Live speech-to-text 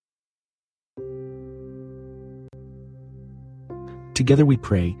Together we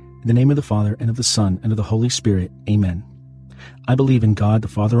pray, in the name of the Father, and of the Son, and of the Holy Spirit. Amen. I believe in God, the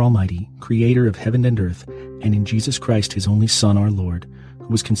Father Almighty, creator of heaven and earth, and in Jesus Christ, his only Son, our Lord, who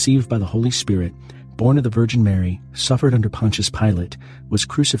was conceived by the Holy Spirit, born of the Virgin Mary, suffered under Pontius Pilate, was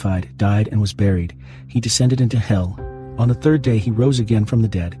crucified, died, and was buried. He descended into hell. On the third day he rose again from the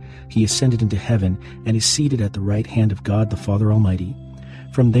dead. He ascended into heaven, and is seated at the right hand of God, the Father Almighty.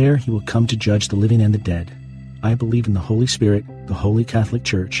 From there he will come to judge the living and the dead. I believe in the Holy Spirit, the Holy Catholic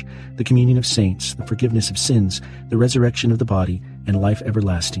Church, the communion of saints, the forgiveness of sins, the resurrection of the body, and life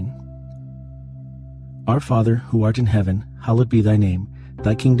everlasting. Our Father, who art in heaven, hallowed be thy name.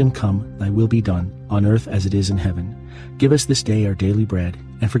 Thy kingdom come, thy will be done, on earth as it is in heaven. Give us this day our daily bread,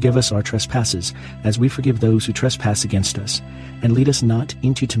 and forgive us our trespasses, as we forgive those who trespass against us. And lead us not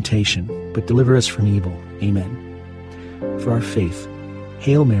into temptation, but deliver us from evil. Amen. For our faith.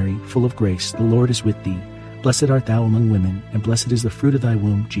 Hail Mary, full of grace, the Lord is with thee. Blessed art thou among women, and blessed is the fruit of thy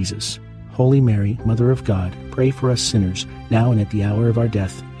womb, Jesus. Holy Mary, Mother of God, pray for us sinners, now and at the hour of our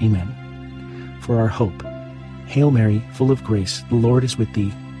death. Amen. For our hope. Hail Mary, full of grace, the Lord is with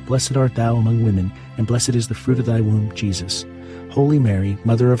thee. Blessed art thou among women, and blessed is the fruit of thy womb, Jesus. Holy Mary,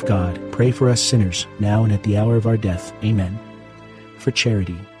 Mother of God, pray for us sinners, now and at the hour of our death. Amen. For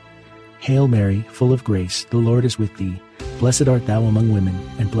charity. Hail Mary, full of grace, the Lord is with thee. Blessed art thou among women,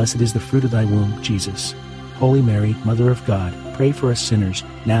 and blessed is the fruit of thy womb, Jesus. Holy Mary, Mother of God, pray for us sinners,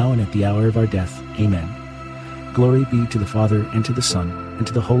 now and at the hour of our death. Amen. Glory be to the Father, and to the Son, and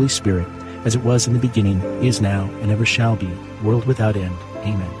to the Holy Spirit, as it was in the beginning, is now, and ever shall be, world without end.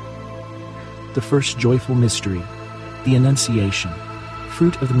 Amen. The first joyful mystery, the Annunciation.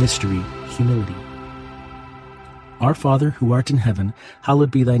 Fruit of the mystery, humility. Our Father, who art in heaven, hallowed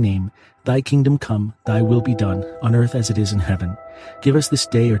be thy name. Thy kingdom come, thy will be done, on earth as it is in heaven. Give us this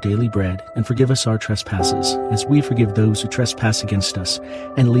day our daily bread, and forgive us our trespasses, as we forgive those who trespass against us.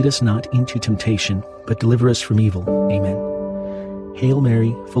 And lead us not into temptation, but deliver us from evil. Amen. Hail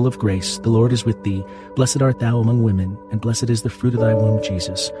Mary, full of grace, the Lord is with thee. Blessed art thou among women, and blessed is the fruit of thy womb,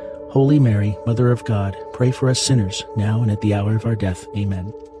 Jesus. Holy Mary, Mother of God, pray for us sinners, now and at the hour of our death.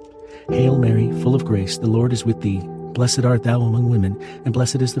 Amen. Hail Mary, full of grace, the Lord is with thee. Blessed art thou among women, and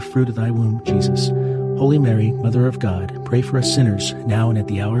blessed is the fruit of thy womb, Jesus. Holy Mary, Mother of God, pray for us sinners, now and at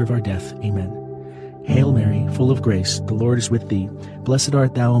the hour of our death. Amen. Hail Mary, full of grace, the Lord is with thee. Blessed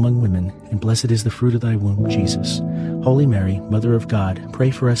art thou among women, and blessed is the fruit of thy womb, Jesus. Holy Mary, Mother of God,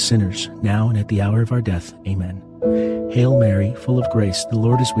 pray for us sinners, now and at the hour of our death. Amen. Hail Mary, full of grace, the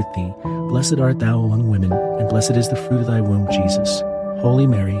Lord is with thee. Blessed art thou among women, and blessed is the fruit of thy womb, Jesus. Holy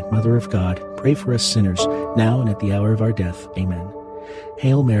Mary, Mother of God, pray for us sinners, now and at the hour of our death. Amen.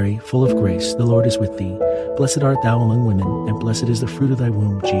 Hail Mary, full of grace, the Lord is with thee. Blessed art thou among women, and blessed is the fruit of thy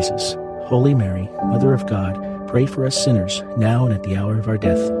womb, Jesus. Holy Mary, Mother of God, pray for us sinners, now and at the hour of our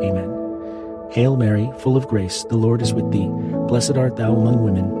death. Amen. Hail Mary, full of grace, the Lord is with thee. Blessed art thou among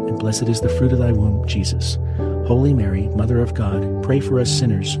women, and blessed is the fruit of thy womb, Jesus. Holy Mary, Mother of God, pray for us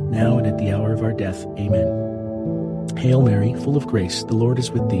sinners, now and at the hour of our death. Amen. Hail Mary, full of grace, the Lord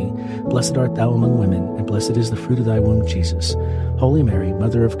is with thee. Blessed art thou among women, and blessed is the fruit of thy womb, Jesus. Holy Mary,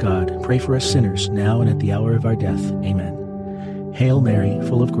 Mother of God, pray for us sinners, now and at the hour of our death. Amen. Hail Mary,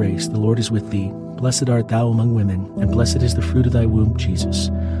 full of grace, the Lord is with thee. Blessed art thou among women, and blessed is the fruit of thy womb, Jesus.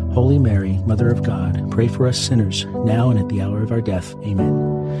 Holy Mary, Mother of God, pray for us sinners, now and at the hour of our death.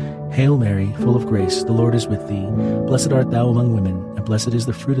 Amen. Hail Mary, full of grace, the Lord is with thee. Blessed art thou among women, and blessed is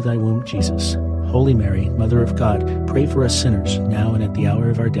the fruit of thy womb, Jesus. Holy Mary, Mother of God, pray for us sinners, now and at the hour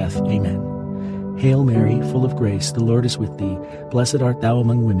of our death. Amen. Hail Mary, full of grace, the Lord is with thee. Blessed art thou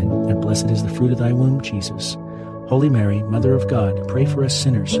among women, and blessed is the fruit of thy womb, Jesus. Holy Mary, Mother of God, pray for us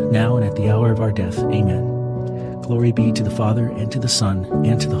sinners, now and at the hour of our death. Amen. Glory be to the Father, and to the Son,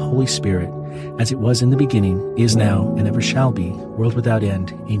 and to the Holy Spirit, as it was in the beginning, is now, and ever shall be, world without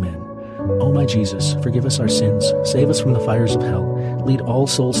end. Amen. O my Jesus, forgive us our sins, save us from the fires of hell, lead all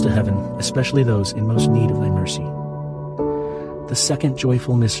souls to heaven, especially those in most need of thy mercy. The second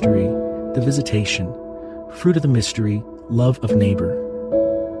joyful mystery, the Visitation. Fruit of the mystery, love of neighbor.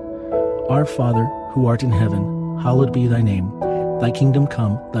 Our Father, who art in heaven, hallowed be thy name. Thy kingdom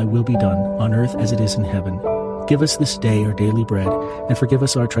come, thy will be done, on earth as it is in heaven. Give us this day our daily bread, and forgive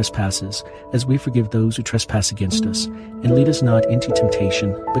us our trespasses, as we forgive those who trespass against us. And lead us not into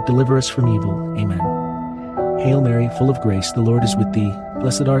temptation, but deliver us from evil. Amen. Hail Mary, full of grace, the Lord is with thee.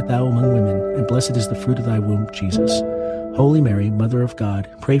 Blessed art thou among women, and blessed is the fruit of thy womb, Jesus. Holy Mary, Mother of God,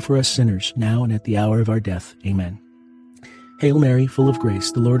 pray for us sinners, now and at the hour of our death. Amen. Hail Mary, full of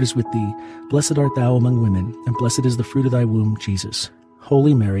grace, the Lord is with thee. Blessed art thou among women, and blessed is the fruit of thy womb, Jesus.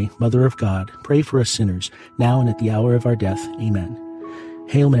 Holy Mary, Mother of God, pray for us sinners, now and at the hour of our death. Amen.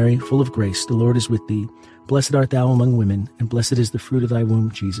 Hail Mary, full of grace, the Lord is with thee. Blessed art thou among women, and blessed is the fruit of thy womb,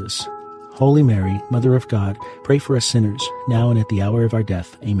 Jesus. Holy Mary, Mother of God, pray for us sinners, now and at the hour of our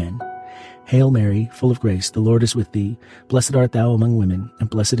death. Amen. Hail Mary, full of grace, the Lord is with thee. Blessed art thou among women, and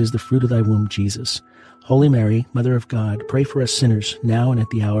blessed is the fruit of thy womb, Jesus. Holy Mary, Mother of God, pray for us sinners, now and at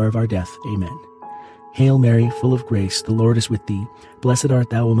the hour of our death. Amen. Hail Mary, full of grace, the Lord is with thee. Blessed art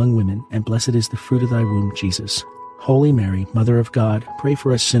thou among women, and blessed is the fruit of thy womb, Jesus. Holy Mary, Mother of God, pray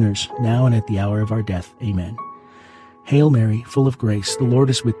for us sinners, now and at the hour of our death. Amen. Hail Mary, full of grace, the Lord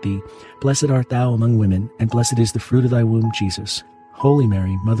is with thee. Blessed art thou among women, and blessed is the fruit of thy womb, Jesus. Holy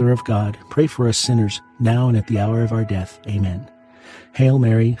Mary, Mother of God, pray for us sinners, now and at the hour of our death. Amen. Hail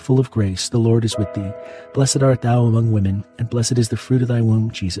Mary, full of grace, the Lord is with thee. Blessed art thou among women, and blessed is the fruit of thy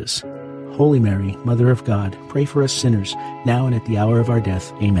womb, Jesus. Holy Mary, Mother of God, pray for us sinners, now and at the hour of our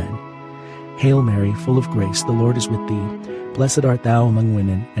death. Amen. Hail Mary, full of grace, the Lord is with thee. Blessed art thou among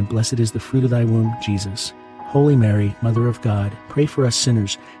women, and blessed is the fruit of thy womb, Jesus. Holy Mary, Mother of God, pray for us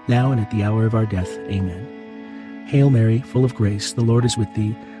sinners, now and at the hour of our death. Amen. Hail Mary, full of grace, the Lord is with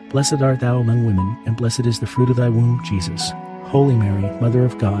thee. Blessed art thou among women, and blessed is the fruit of thy womb, Jesus. Holy Mary, Mother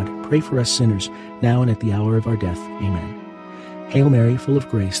of God, pray for us sinners, now and at the hour of our death. Amen. Hail Mary, full of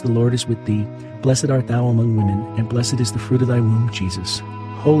grace, the Lord is with thee. Blessed art thou among women, and blessed is the fruit of thy womb, Jesus.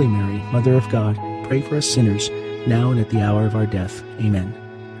 Holy Mary, Mother of God, pray for us sinners, now and at the hour of our death. Amen.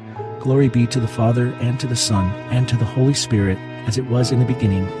 Glory be to the Father, and to the Son, and to the Holy Spirit, as it was in the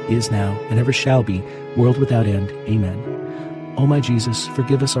beginning, is now, and ever shall be, world without end. Amen. O my Jesus,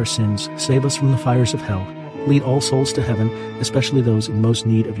 forgive us our sins, save us from the fires of hell, lead all souls to heaven, especially those in most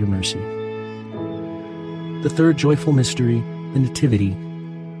need of your mercy. The third joyful mystery, the Nativity.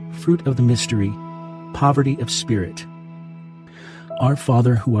 Fruit of the mystery, poverty of spirit. Our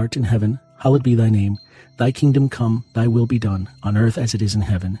Father, who art in heaven, hallowed be thy name. Thy kingdom come, thy will be done, on earth as it is in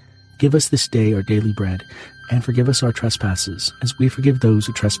heaven. Give us this day our daily bread, and forgive us our trespasses, as we forgive those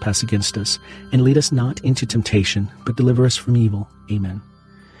who trespass against us. And lead us not into temptation, but deliver us from evil. Amen.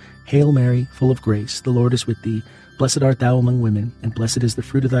 Hail Mary, full of grace, the Lord is with thee. Blessed art thou among women, and blessed is the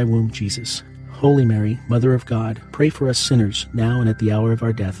fruit of thy womb, Jesus. Holy Mary, Mother of God, pray for us sinners, now and at the hour of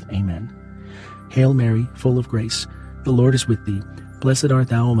our death. Amen. Hail Mary, full of grace, the Lord is with thee. Blessed art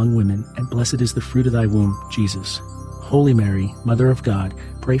thou among women, and blessed is the fruit of thy womb, Jesus. Holy Mary, Mother of God,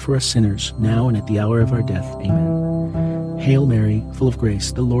 pray for us sinners, now and at the hour of our death. Amen. Hail Mary, full of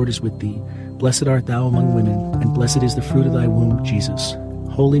grace, the Lord is with thee. Blessed art thou among women, and blessed is the fruit of thy womb, Jesus.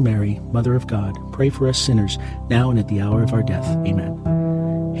 Holy Mary, Mother of God, pray for us sinners, now and at the hour of our death.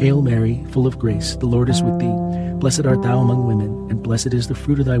 Amen. Hail Mary, full of grace, the Lord is with thee. Blessed art thou among women, and blessed is the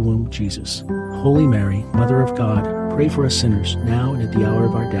fruit of thy womb, Jesus. Holy Mary, Mother of God, pray for us sinners, now and at the hour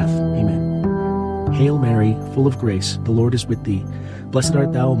of our death. Amen. Hail Mary, full of grace, the Lord is with thee. Blessed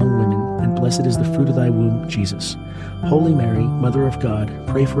art thou among women, and blessed is the fruit of thy womb, Jesus. Holy Mary, Mother of God,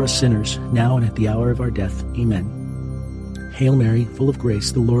 pray for us sinners, now and at the hour of our death. Amen. Hail Mary, full of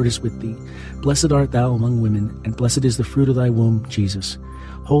grace, the Lord is with thee. Blessed art thou among women, and blessed is the fruit of thy womb, Jesus.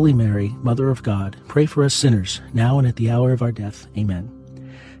 Holy Mary, Mother of God, pray for us sinners, now and at the hour of our death. Amen.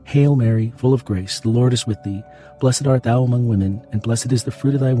 Hail Mary, full of grace, the Lord is with thee. Blessed art thou among women, and blessed is the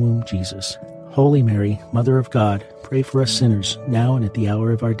fruit of thy womb, Jesus. Holy Mary, Mother of God, pray for us sinners, now and at the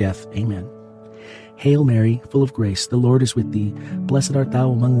hour of our death. Amen. Hail Mary, full of grace, the Lord is with thee. Blessed art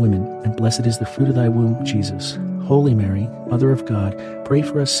thou among women, and blessed is the fruit of thy womb, Jesus. Holy Mary, Mother of God, pray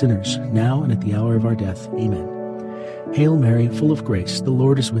for us sinners, now and at the hour of our death. Amen. Hail Mary, full of grace, the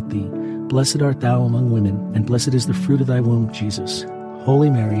Lord is with thee. Blessed art thou among women, and blessed is the fruit of thy womb, Jesus. Holy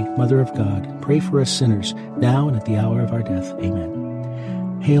Mary, Mother of God, pray for us sinners, now and at the hour of our death. Amen.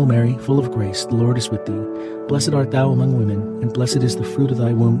 Hail Mary, full of grace, the Lord is with thee. Blessed art thou among women, and blessed is the fruit of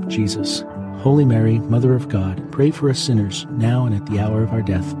thy womb, Jesus. Holy Mary, Mother of God, pray for us sinners, now and at the hour of our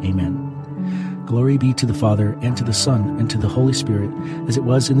death. Amen. Glory be to the Father, and to the Son, and to the Holy Spirit, as it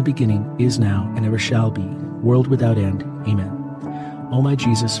was in the beginning, is now, and ever shall be, world without end. Amen. O my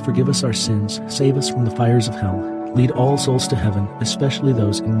Jesus, forgive us our sins, save us from the fires of hell, lead all souls to heaven, especially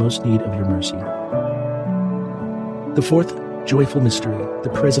those in most need of your mercy. The fourth joyful mystery, the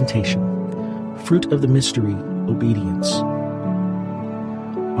Presentation. Fruit of the mystery, obedience.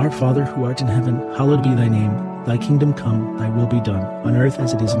 Our Father, who art in heaven, hallowed be thy name. Thy kingdom come, thy will be done, on earth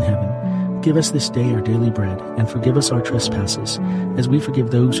as it is in heaven. Give us this day our daily bread, and forgive us our trespasses, as we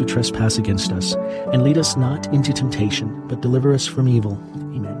forgive those who trespass against us. And lead us not into temptation, but deliver us from evil.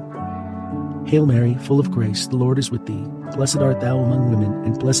 Amen. Hail Mary, full of grace, the Lord is with thee. Blessed art thou among women,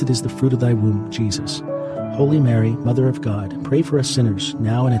 and blessed is the fruit of thy womb, Jesus. Holy Mary, Mother of God, pray for us sinners,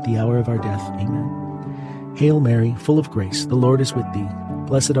 now and at the hour of our death. Amen. Hail Mary, full of grace, the Lord is with thee.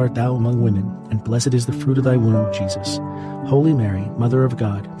 blessed art thou among women, and blessed is the fruit of thy womb, Jesus. Holy Mary, Mother of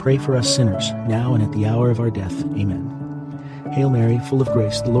God, pray for us sinners, now and at the hour of our death. Amen. Hail Mary, full of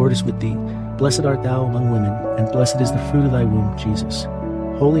grace, the Lord is with thee. Blessed art thou among women, and blessed is the fruit of thy womb, Jesus.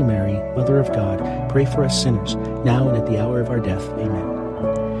 Holy Mary, Mother of God, pray for us sinners, now and at the hour of our death.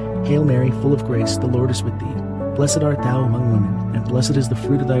 Amen. Hail Mary, full of grace, the Lord is with thee. Blessed art thou among women, and blessed is the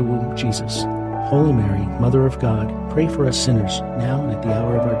fruit of thy womb, Jesus. Holy Mary, Mother of God, pray for us sinners, now and at the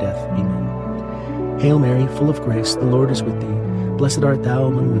hour of our death. Amen. Hail Mary, full of grace, the Lord is with thee. Blessed art thou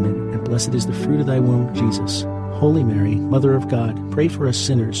among women, and blessed is the fruit of thy womb, Jesus. Holy Mary, Mother of God, pray for us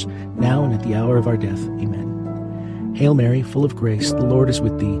sinners, now and at the hour of our death. Amen. Hail Mary, full of grace, the Lord is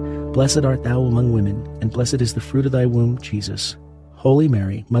with thee. Blessed art thou among women, and blessed is the fruit of thy womb, Jesus. Holy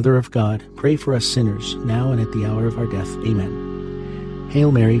Mary, Mother of God, pray for us sinners, now and at the hour of our death. Amen. Hail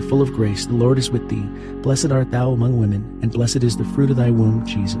Mary, full of grace, the Lord is with thee. Blessed art thou among women, and blessed is the fruit of thy womb,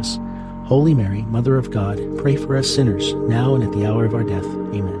 Jesus. Holy Mary, Mother of God, pray for us sinners, now and at the hour of our death.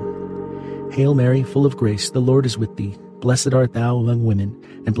 Amen. Hail Mary, full of grace, the Lord is with thee. Blessed art thou among women,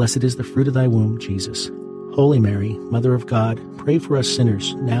 and blessed is the fruit of thy womb, Jesus. Holy Mary, Mother of God, pray for us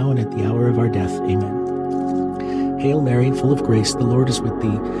sinners, now and at the hour of our death. Amen. Hail Mary, full of grace, the Lord is with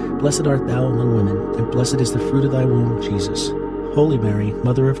thee. Blessed art thou among women, and blessed is the fruit of thy womb, Jesus. Holy Mary,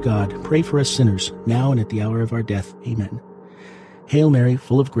 Mother of God, pray for us sinners, now and at the hour of our death. Amen. Hail Mary,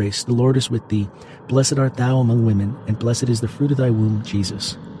 full of grace, the Lord is with thee. Blessed art thou among women, and blessed is the fruit of thy womb,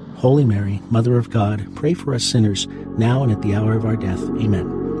 Jesus. Holy Mary, Mother of God, pray for us sinners, now and at the hour of our death. Amen.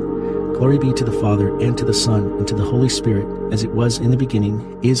 Glory be to the Father, and to the Son, and to the Holy Spirit, as it was in the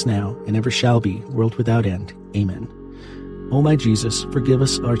beginning, is now, and ever shall be, world without end. Amen. O my Jesus, forgive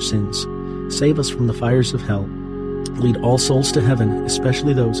us our sins. Save us from the fires of hell. Lead all souls to heaven,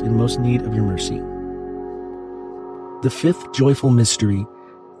 especially those in most need of your mercy. The fifth joyful mystery,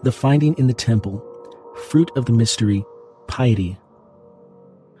 the finding in the temple. Fruit of the mystery, piety.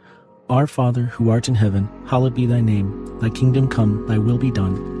 Our Father, who art in heaven, hallowed be thy name. Thy kingdom come, thy will be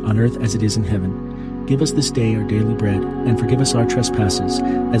done, on earth as it is in heaven. Give us this day our daily bread, and forgive us our trespasses,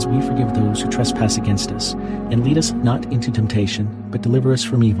 as we forgive those who trespass against us. And lead us not into temptation, but deliver us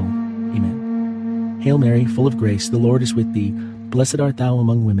from evil. Amen. Hail Mary, full of grace, the Lord is with thee. Blessed art thou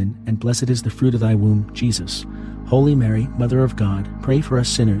among women, and blessed is the fruit of thy womb, Jesus. Holy Mary, Mother of God, pray for us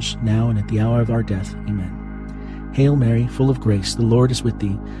sinners, now and at the hour of our death. Amen. Hail Mary, full of grace, the Lord is with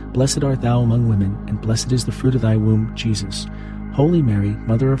thee. Blessed art thou among women, and blessed is the fruit of thy womb, Jesus. Holy Mary,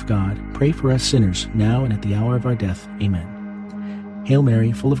 Mother of God, pray for us sinners, now and at the hour of our death. Amen. Hail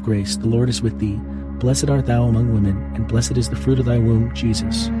Mary, full of grace, the Lord is with thee. Blessed art thou among women, and blessed is the fruit of thy womb,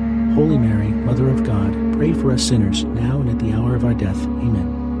 Jesus. Holy Mary, Mother of God, pray for us sinners, now and at the hour of our death.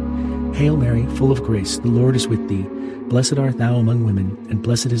 Amen. Hail Mary, full of grace, the Lord is with thee. Blessed art thou among women, and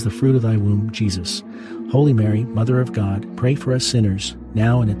blessed is the fruit of thy womb, Jesus. Holy Mary, Mother of God, pray for us sinners,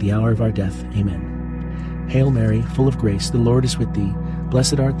 now and at the hour of our death. Amen. Hail Mary, full of grace, the Lord is with thee.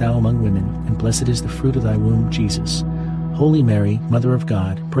 Blessed art thou among women, and blessed is the fruit of thy womb, Jesus. Holy Mary, Mother of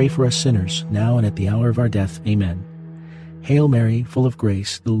God, pray for us sinners, now and at the hour of our death. Amen. Hail Mary, full of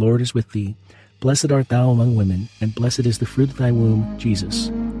grace, the Lord is with thee. Blessed art thou among women, and blessed is the fruit of thy womb,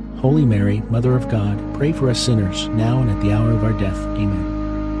 Jesus. Holy Mary, Mother of God, pray for us sinners, now and at the hour of our death.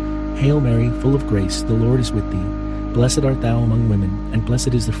 Amen. Hail Mary, full of grace, the Lord is with thee. Blessed art thou among women, and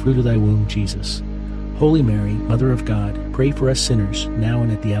blessed is the fruit of thy womb, Jesus. Holy Mary, Mother of God, pray for us sinners, now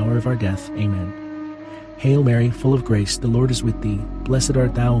and at the hour of our death. Amen. Hail Mary, full of grace, the Lord is with thee. Blessed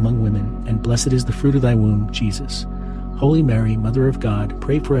art thou among women, and blessed is the fruit of thy womb, Jesus. Holy Mary, Mother of God,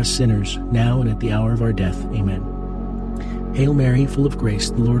 pray for us sinners, now and at the hour of our death. Amen. Hail Mary, full of grace,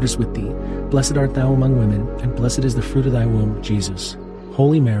 the Lord is with thee. Blessed art thou among women, and blessed is the fruit of thy womb, Jesus.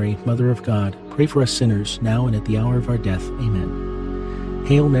 Holy Mary, Mother of God, pray for us sinners, now and at the hour of our death. Amen.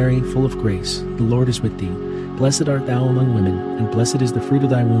 Hail Mary, full of grace, the Lord is with thee. Blessed art thou among women, and blessed is the fruit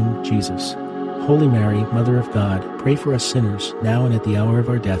of thy womb, Jesus. Holy Mary, Mother of God, pray for us sinners, now and at the hour of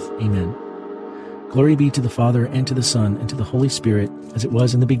our death. Amen. Glory be to the Father, and to the Son, and to the Holy Spirit, as it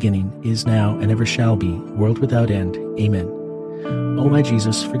was in the beginning, is now, and ever shall be, world without end. Amen. O my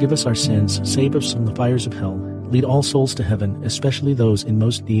Jesus, forgive us our sins, save us from the fires of hell, lead all souls to heaven, especially those in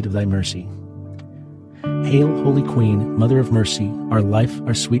most need of thy mercy. Hail, Holy Queen, Mother of Mercy, our life,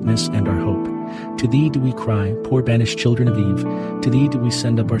 our sweetness, and our hope. To thee do we cry, poor banished children of Eve. To thee do we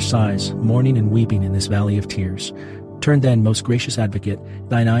send up our sighs, mourning and weeping in this valley of tears. Turn then, most gracious Advocate,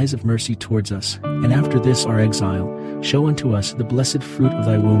 thine eyes of mercy towards us, and after this our exile, show unto us the blessed fruit of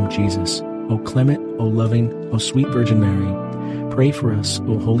thy womb, Jesus. O clement, O loving, O sweet Virgin Mary, pray for us,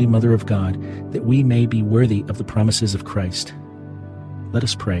 O Holy Mother of God, that we may be worthy of the promises of Christ. Let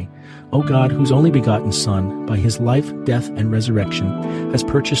us pray. O God, whose only begotten Son, by his life, death, and resurrection, has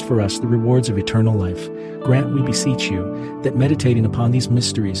purchased for us the rewards of eternal life, grant, we beseech you, that meditating upon these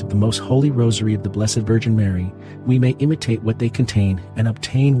mysteries of the most holy Rosary of the Blessed Virgin Mary, we may imitate what they contain and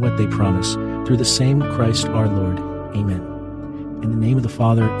obtain what they promise, through the same Christ our Lord. Amen. In the name of the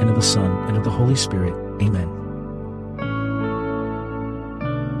Father, and of the Son, and of the Holy Spirit. Amen.